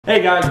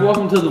Hey guys,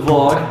 welcome to the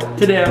vlog.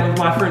 Today I'm with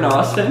my friend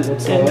Austin,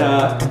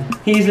 and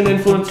he's an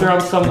influencer,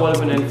 I'm somewhat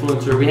of an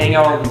influencer. We hang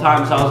out all the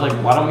time, so I was like,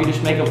 why don't we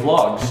just make a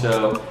vlog?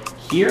 So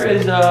here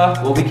is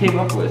what we came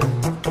up with.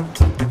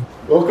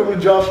 Welcome to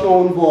Josh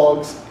Nolan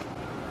Vlogs.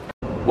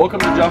 Welcome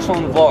to Josh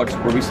Nolan Vlogs,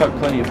 where we suck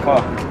plenty of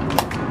cock.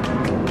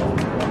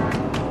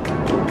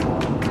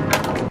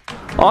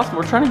 Austin,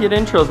 we're trying to get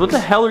intros. What the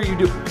hell are you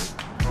doing?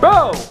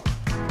 Bro,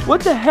 what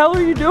the hell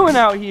are you doing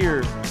out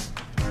here?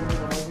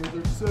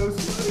 They're so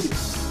sweet.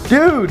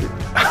 Dude,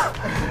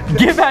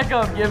 get back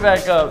up, get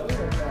back up.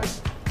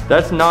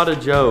 That's not a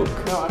joke.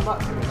 No, I'm not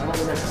kidding. I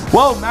don't know.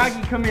 Whoa,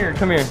 Maggie, come here,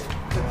 come here.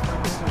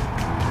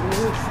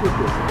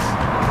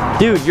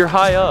 Dude, you're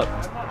high up.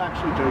 I'm not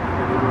actually joking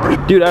anymore.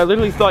 Dude, I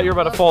literally thought you were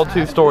about to fall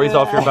 2 stories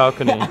off your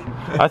balcony.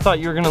 I thought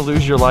you were gonna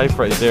lose your life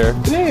right there.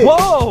 Dang.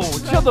 Whoa,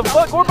 shut the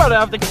fuck, we're about to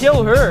have to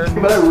kill her.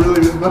 But I really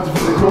was about to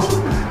fail.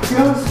 See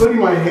how sweaty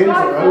my hands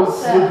are? I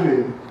was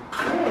slipping.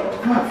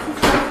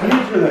 I need to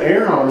turn the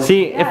air on.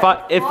 See, if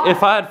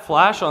I had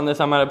flash on this,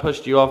 I might have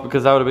pushed you off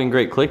because that would have been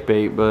great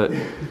clickbait, but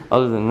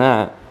other than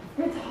that.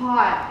 It's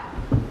hot.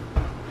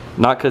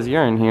 Not because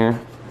you're in here.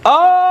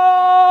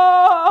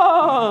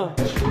 Oh!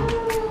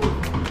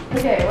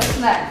 Okay, what's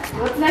next?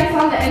 What's next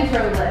on the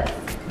intro list?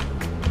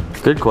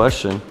 Good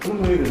question.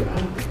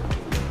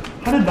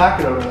 How did that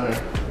get over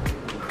there?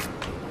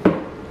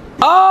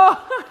 Oh!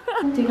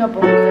 Take up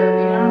over there,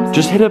 you know what I'm saying?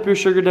 Just hit up your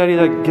sugar daddy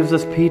that gives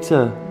us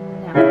pizza.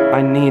 No.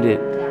 I need it.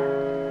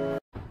 No.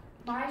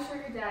 My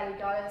sugar daddy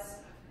got us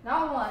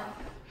not one,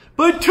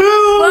 But two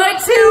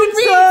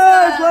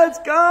pizzas! Let's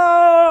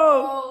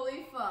go!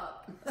 Holy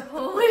fuck.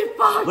 Holy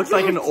fuck. Looks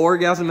like an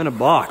orgasm in a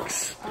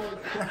box.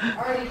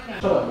 Already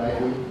came. Shut up,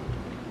 Maggie.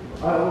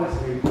 I always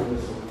hate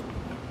this one.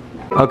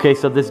 Okay,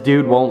 so this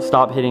dude won't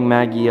stop hitting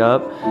Maggie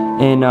up,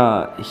 and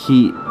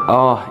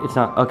it's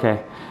not,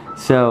 okay.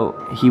 So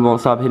he won't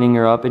stop hitting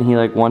her up, and he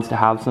like wants to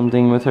have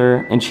something with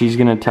her, and she's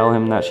gonna tell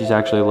him that she's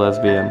actually a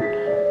lesbian.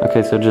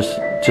 Okay, so just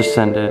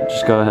send it,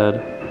 just go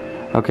ahead.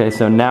 Okay,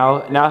 so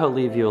now he'll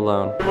leave you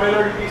alone.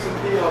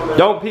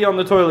 Don't pee on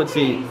the toilet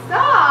seat.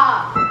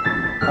 Stop!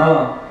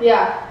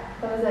 Yeah,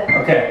 that was it.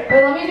 Okay.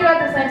 Wait, let me do it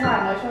at the same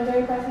time. Which ones are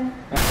you pressing?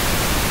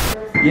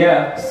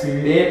 Yeah,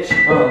 bitch.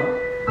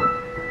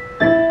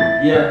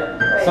 Yeah,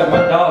 it's like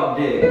my dog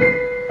dick.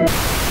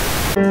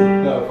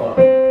 No, fuck.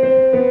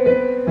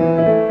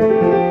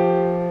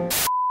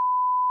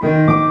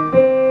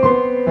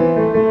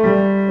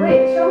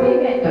 Wait, show me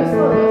again. Go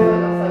slow, go slow,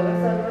 go slow, go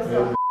slow, go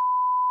slow.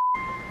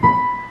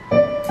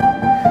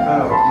 No.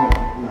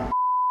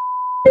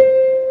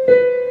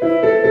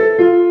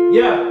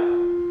 Yeah.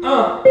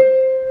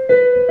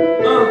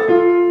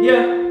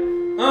 Yeah.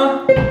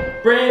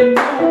 Brand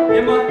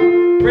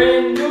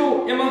new,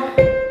 Emma.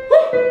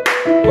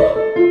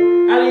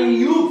 Woo.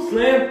 Alley-oop,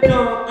 slam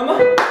dunk, Emma.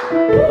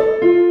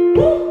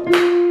 Woo.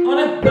 On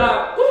the block.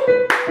 Woo.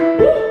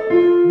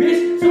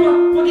 Bitch, to my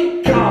fucking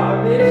car,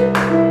 bitch.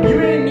 You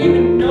didn't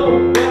even know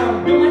what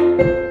I'm doing.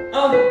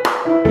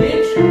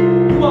 Bitch,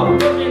 you are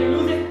fucking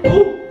losing.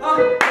 Ooh,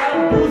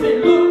 gotta lose it.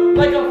 Look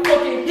like a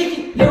fucking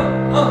hickey.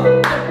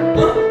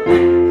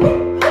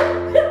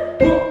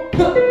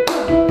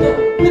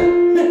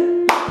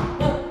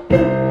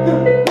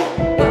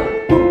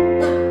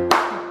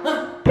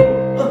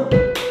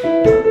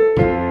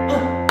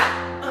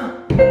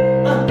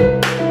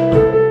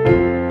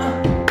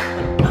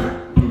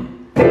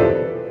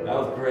 That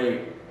was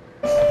great.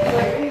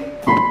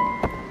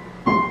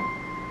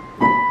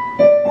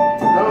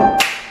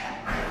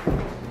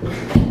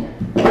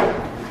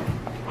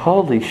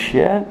 Holy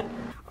shit.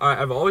 Alright,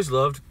 I've always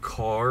loved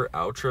car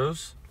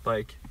outros,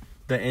 like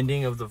the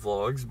ending of the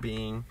vlogs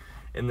being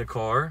in the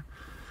car.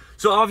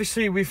 So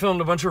obviously we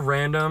filmed a bunch of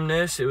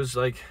randomness. It was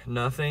like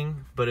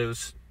nothing, but it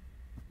was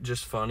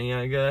just funny,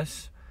 I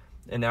guess.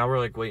 And now we're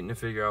like waiting to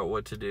figure out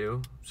what to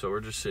do. So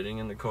we're just sitting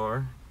in the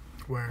car.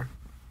 Where?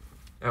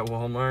 At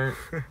Walmart.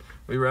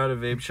 We were at a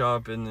vape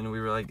shop, and then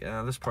we were like,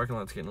 this parking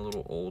lot's getting a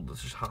little old.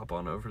 Let's just hop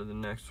on over to the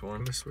next one.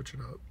 I'm gonna switch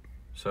it up.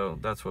 So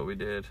that's what we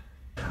did.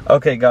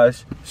 Okay,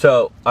 guys.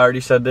 So I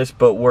already said this,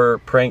 but we're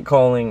prank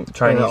calling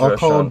Chinese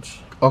restaurants.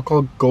 I'll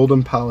call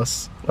Golden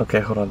Palace. Okay,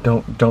 hold on.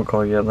 Don't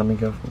call yet. Let me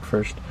go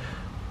first.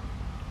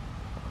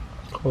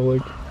 Call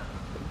like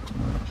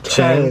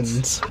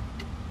Chins.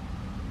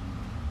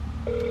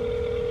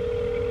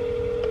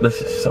 This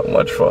is so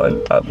much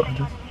fun. I love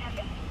this.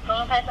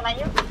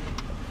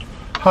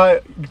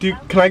 Hi,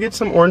 can I get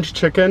some orange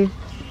chicken?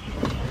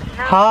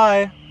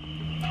 Hi.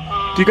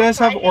 Do you guys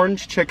have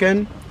orange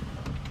chicken?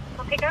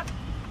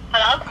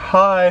 Hello?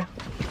 Hi.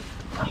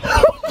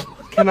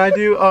 Can I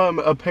do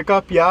a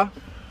pickup? Yeah.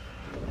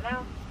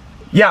 Hello?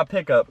 Yeah,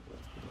 pickup.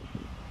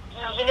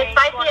 You need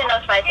spicy or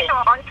no spicy?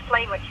 Orange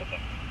flavor chicken.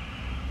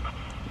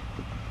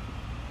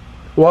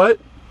 What?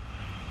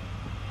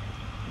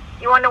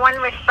 You want the one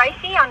with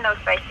spicy or no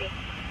spicy?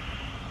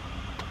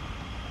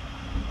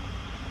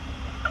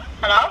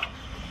 Hello?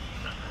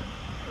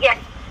 Yes.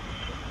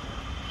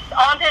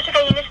 Orange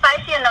chicken, you need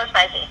spicy or no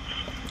spicy?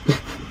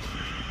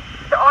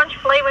 The orange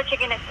flavor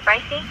chicken is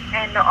spicy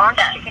and the orange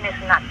chicken is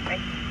not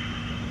spicy.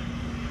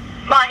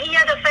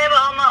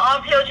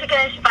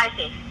 chicken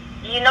spicy.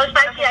 You know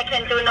spicy, I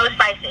can do no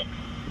spicy.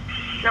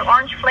 The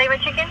orange flavor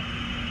chicken?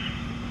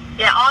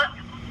 Yeah,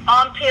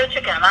 on peel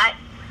chicken, right?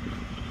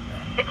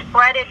 It's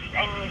breaded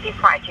and deep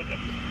fried chicken.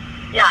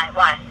 Yeah,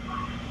 why?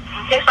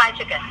 Deep fried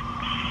chicken.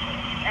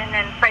 And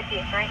then spicy,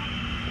 right?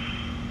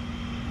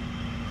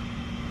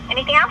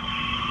 Anything else?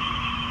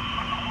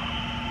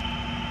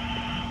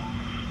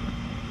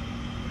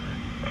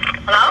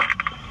 Hello?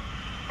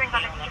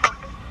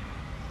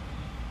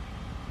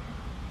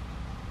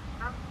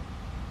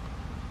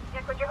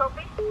 Yeah, could you help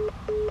me?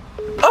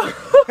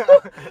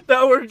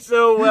 That worked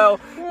so well.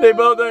 They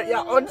both are,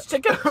 yeah, orange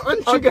chicken.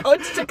 Orange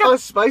chicken. Oh,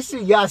 spicy?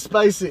 Yeah,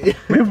 spicy.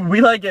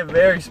 We like it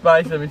very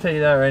spicy, let me tell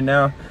you that right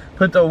now.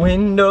 Put the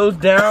windows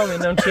down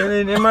and I'm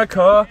chilling in my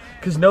car,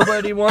 cause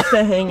nobody wants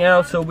to hang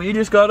out, so we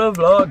just got a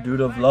vlog. Do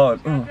the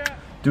vlog.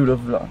 Do the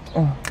vlog.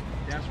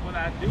 That's what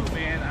I do,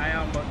 man. I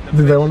am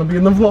Do they want to be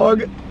in the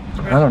vlog?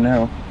 I don't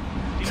know.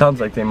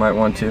 Sounds like they might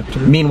want to.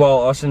 Meanwhile,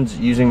 Austin's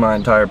using my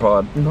entire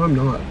pod. No, I'm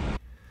not.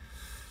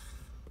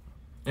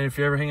 And if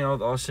you ever hang out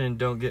with Austin,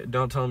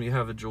 don't tell him you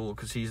have a jewel,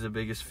 cause he's the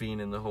biggest fiend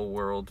in the whole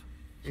world.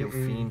 He'll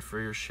fiend for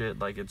your shit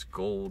like it's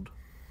gold.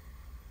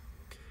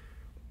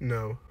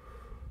 No.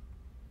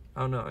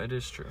 Oh no, it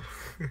is true.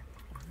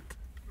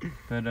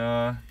 But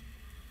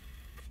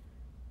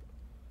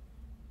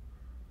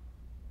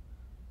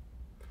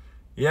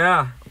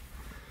yeah.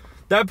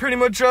 That pretty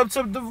much wraps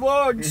up the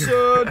vlog,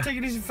 so take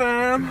it easy,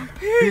 fam.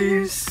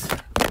 Peace.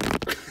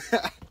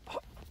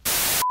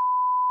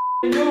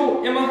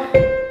 Yo,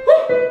 Emma.